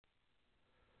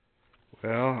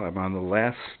Well, I'm on the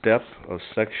last step of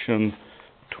section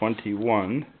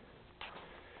 21,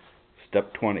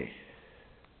 step 20.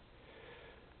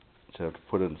 So I have to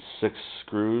put in 6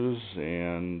 screws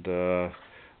and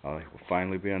I'll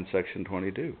finally be on section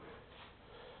 22.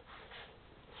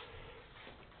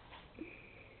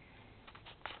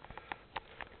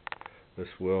 This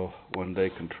will one day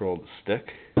control the stick.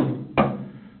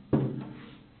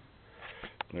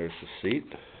 There's the seat.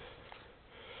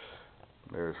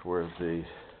 There's where the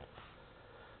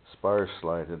spars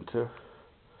slide into. A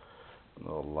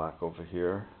little lock over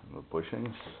here, and the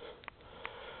bushings.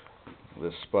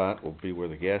 This spot will be where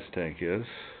the gas tank is.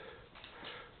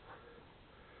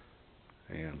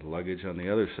 And luggage on the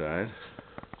other side.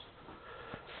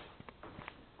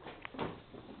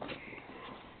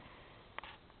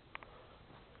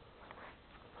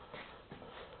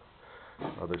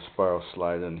 Other spar will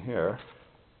slide in here.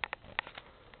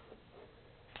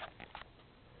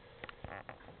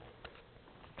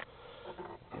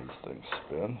 These things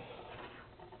spin.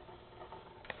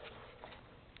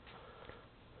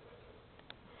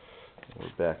 We're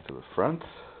back to the front.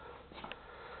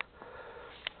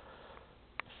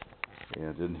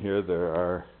 And in here there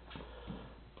are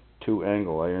 2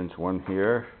 angle irons, one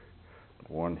here,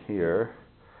 one here.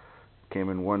 Came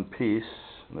in one piece,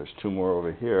 and there's 2 more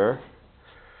over here.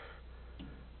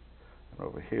 And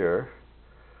over here.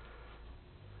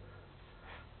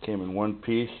 Came in one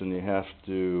piece, and you have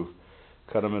to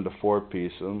cut them into 4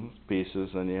 pieces,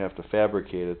 and you have to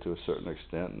fabricate it to a certain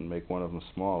extent and make one of them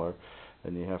smaller.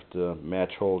 And you have to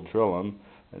match hole drill them,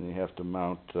 and you have to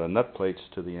mount nut plates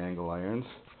to the angle irons.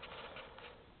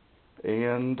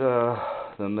 And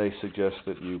then they suggest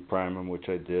that you prime them, which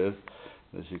I did.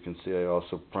 As you can see, I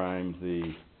also primed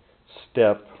the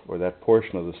step, or that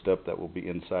portion of the step that will be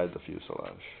inside the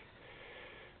fuselage.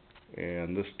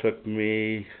 And this took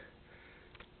me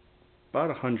about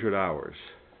 100 hours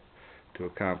to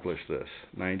accomplish this.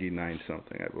 99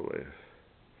 something, I believe.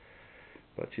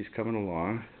 But she's coming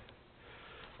along.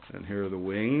 And here are the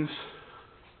wings.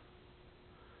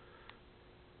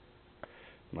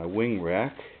 My wing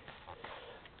rack.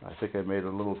 I think I made it a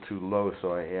little too low,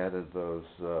 so I added those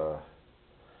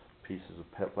pieces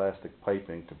of plastic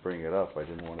piping to bring it up. I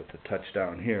didn't want it to touch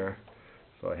down here,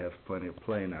 so I have plenty of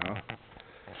play now.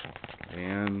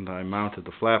 And I mounted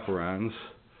the flaperons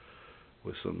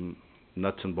with some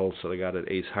nuts and bolts that I got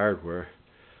at Ace Hardware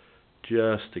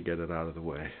just to get it out of the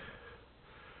way.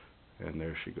 And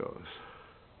there she goes.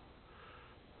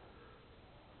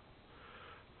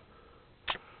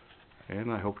 And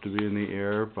I hope to be in the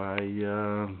air by,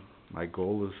 my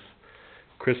goal is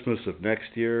Christmas of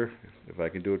next year. If I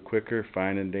can do it quicker,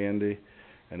 fine and dandy.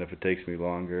 And if it takes me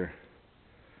longer,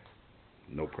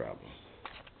 no problem.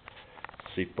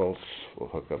 Seat bolts will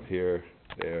hook up here,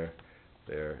 there,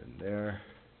 there, and there.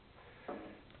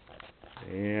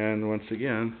 And once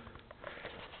again,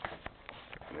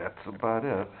 that's about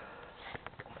it.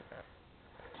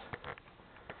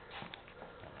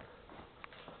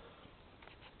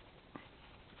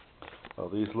 Well,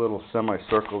 these little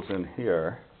semicircles in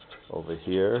here, over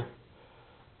here,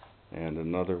 and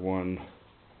another one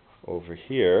over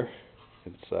here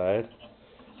inside,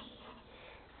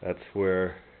 that's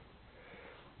where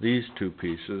these 2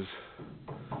 pieces,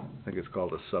 I think it's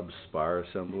called a sub-spar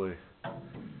assembly,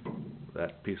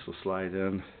 that piece will slide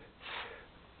in,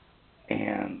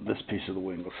 and this piece of the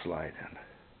wing will slide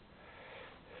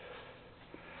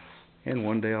in. And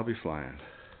one day I'll be flying.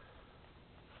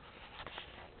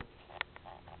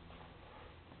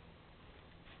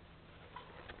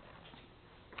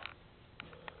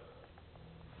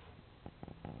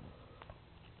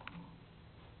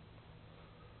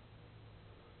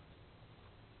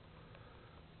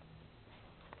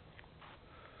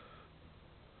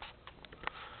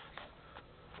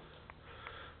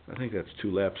 I think that's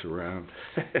 2 laps around.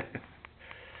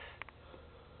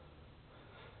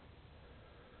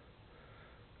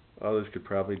 Others could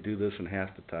probably do this in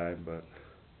half the time, but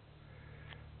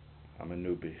I'm a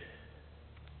newbie.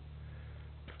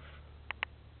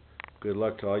 Good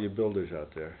luck to all you builders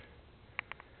out there.